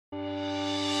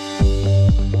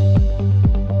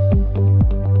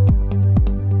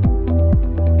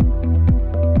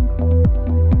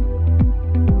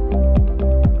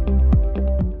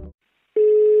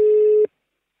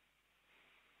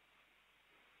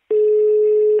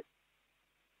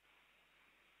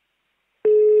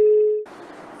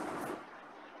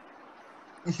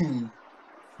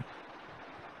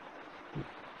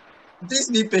Please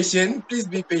be patient. Please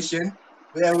be patient.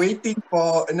 We are waiting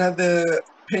for another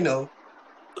panel.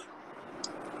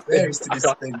 Where is this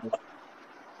panel?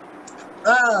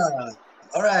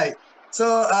 All right.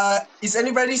 So, is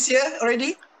anybody here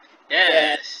already?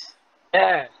 Yes.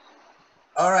 Yeah.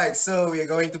 All right. So we are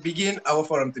going to begin our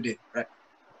forum today. Right.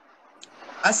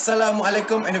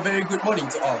 Assalamualaikum and a very good morning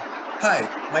to all. Hi,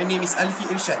 my name is Alifi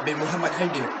Irshad bin Muhammad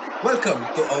Haidir. Welcome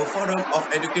to our Forum of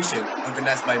Education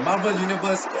organized by Marvel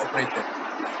Universe Cooperative.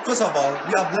 First of all,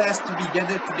 we are blessed to be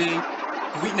gathered today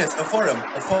to witness a forum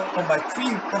performed by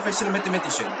 3 professional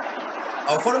mathematicians.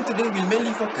 Our forum today will mainly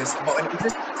focus about an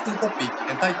interesting topic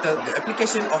entitled the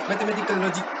application of mathematical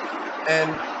logic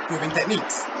and proving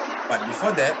techniques. But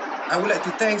before that, I would like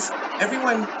to thank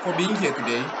everyone for being here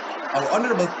today, our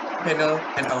honorable panel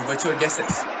and our virtual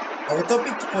guests. Our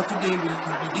topic for today will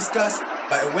be discussed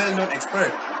by a well-known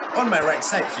expert. On my right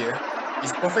side here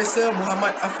is Professor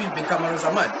Muhammad Afif bin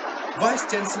Kamaruzaman, Vice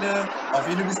Chancellor of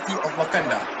University of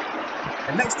Wakanda.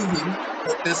 And next to him,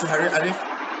 Dr. Suhairi Arif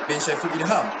bin Shaiful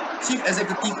Ilham, Chief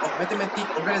Executive of Mathematics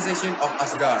Organization of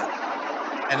Asgar.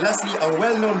 And lastly, our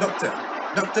well-known doctor,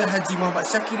 Dr. Haji Muhammad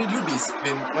Shakiri Lubis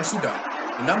bin Masuda,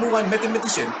 the #1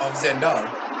 mathematician of Zendal.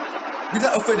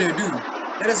 Without further ado,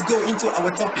 let us go into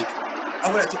our topic.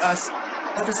 I would like to ask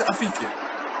Professor Afif here,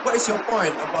 what is your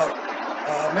point about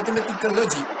mathematical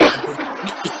logic and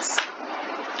techniques?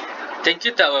 Thank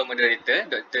you to our moderator,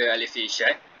 Dr. Alif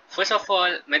Irshad. First of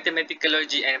all, mathematical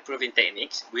logic and proving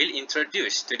techniques will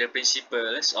introduce to the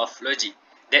principles of logic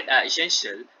that are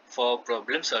essential for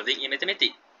problem solving in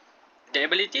mathematics. The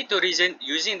ability to reason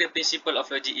using the principle of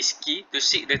logic is key to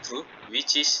seek the truth,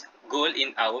 which is goal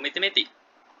in our mathematics.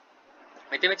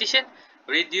 Mathematicians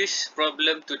reduce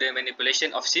problem to the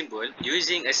manipulation of symbol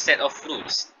using a set of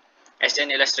rules. As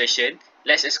an illustration,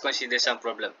 let us consider some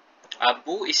problem.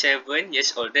 Abu is 7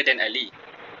 years older than Ali.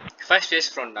 5 years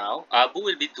from now, Abu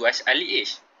will be twice Ali's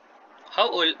age. How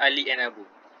old Ali and Abu?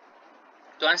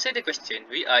 To answer the question,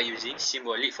 we are using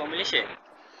symbolic formulation.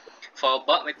 For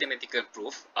about mathematical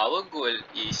proof, our goal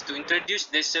is to introduce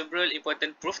the several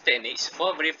important proof techniques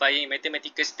for verifying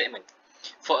mathematical statement.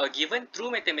 For a given true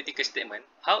mathematical statement,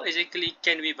 how exactly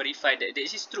can we verify that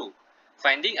this is true?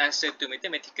 Finding answer to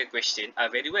mathematical question are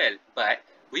very well, but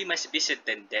we must be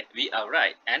certain that we are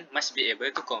right and must be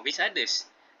able to convince others,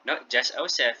 not just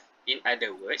ourselves. In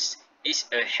other words, it's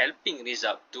a helping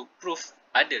result to prove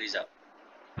other result.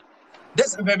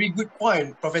 That's a very good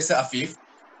point, Professor Afif.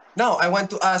 Now, I want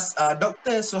to ask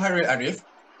Dr. Suhairi Arif,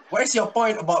 what is your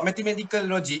point about mathematical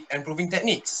logic and proving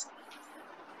techniques?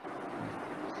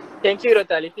 Thank you,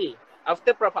 Dr. Alifi.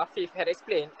 After Prof. Afif had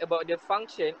explained about the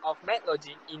function of math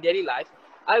logic in daily life,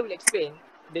 I will explain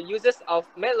the uses of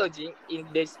math logic in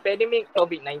this pandemic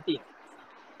COVID-19.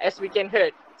 As we can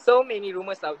hear, so many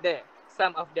rumors out there.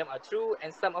 Some of them are true and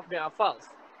some of them are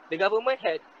false. The government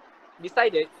had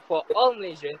decided for all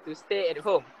Malaysians to stay at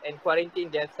home and quarantine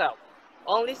themselves.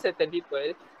 Only certain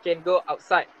people can go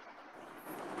outside.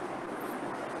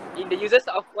 In the uses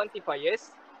of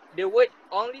quantifiers, the word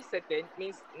only certain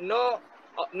means not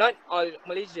all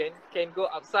Malaysians can go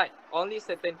outside, only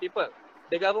certain people.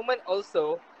 The government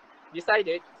also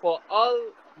decided for all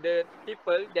the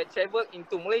people that travel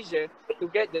into Malaysia to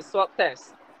get the swab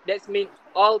test. That means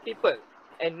all people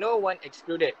and no one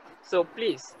excluded. So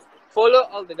please follow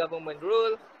all the government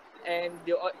rule and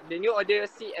the new order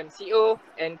CMCO,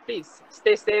 and please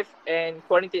stay safe and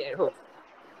quarantine at home.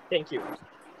 Thank you.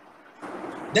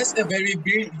 That's a very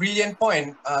brilliant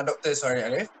point, Dr. Suhairi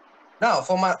Arif. Now,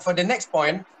 for the next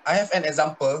point, I have an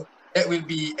example that will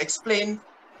be explained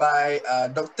by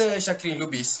Dr. Shakirin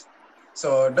Lubis.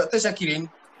 So, Dr.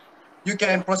 Shakirin, you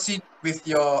can proceed with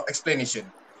your explanation.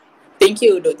 Thank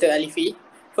you, Dr. Alifi.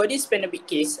 For this pandemic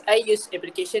case, I use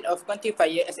application of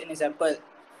quantifier as an example.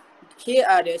 Here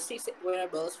are the 6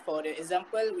 variables for the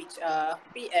example, which are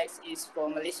PX is for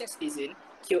Malaysian citizen,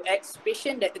 QX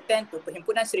patient that attend to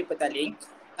Perhimpunan Seri Petaling,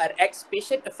 RX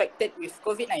patient affected with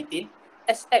COVID-19,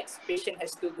 SX patient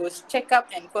has to go check up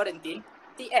and quarantine,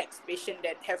 TX patient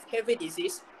that have heavy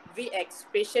disease, VX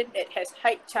patient that has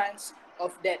high chance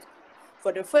of death.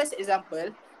 For the first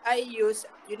example, I use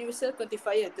universal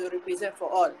quantifier to represent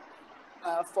for all.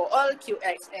 For all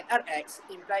QX and RX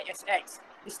imply SX.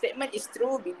 The statement is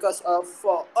true because of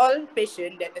for all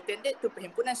patients that attended to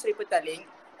Perhimpunan Seri Petaling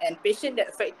and patients that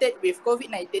affected with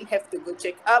COVID-19 have to go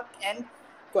check up and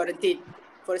quarantine.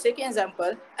 For the second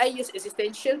example, I use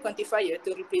existential quantifier to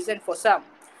represent for some.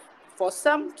 For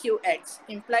some, QX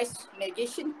implies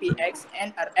negation PX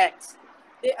and RX.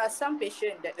 There are some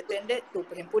patients that attended to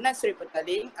Perhimpunan Seri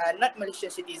Petaling are not Malaysian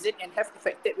citizens and have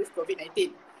affected with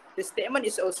COVID-19. The statement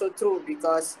is also true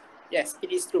because, yes,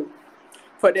 it is true.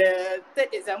 For the third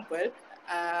example,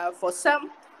 for some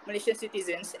Malaysian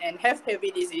citizens and have heavy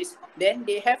disease, then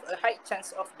they have a high chance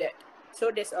of death.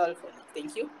 So that's all for me.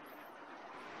 Thank you.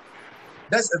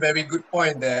 That's a very good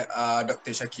point there,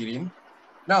 Dr. Shakirin.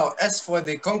 Now, as for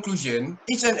the conclusion,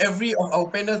 each and every of our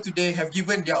panel today have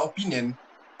given their opinion,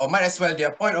 or might as well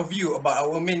their point of view about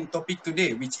our main topic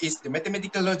today, which is the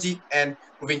mathematical logic and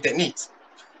proving techniques.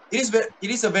 It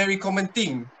is a very common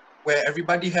thing where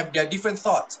everybody have their different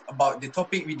thoughts about the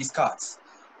topic we discuss.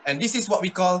 And this is what we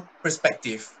call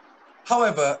perspective.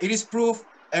 However, it is proof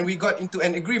and we got into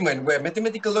an agreement where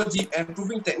mathematical logic and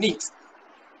proving techniques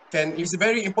is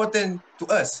very important to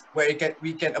us, where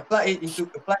we can apply it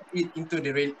into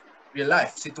the real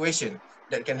life situation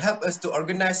that can help us to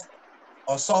organize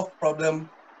or solve problem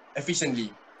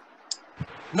efficiently.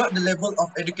 Not the level of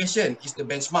education is the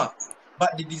benchmark,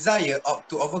 but the desire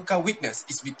to overcome weakness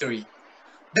is victory.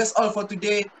 That's all for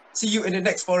today. See you in the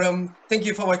next forum. Thank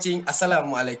you for watching.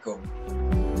 Assalamualaikum.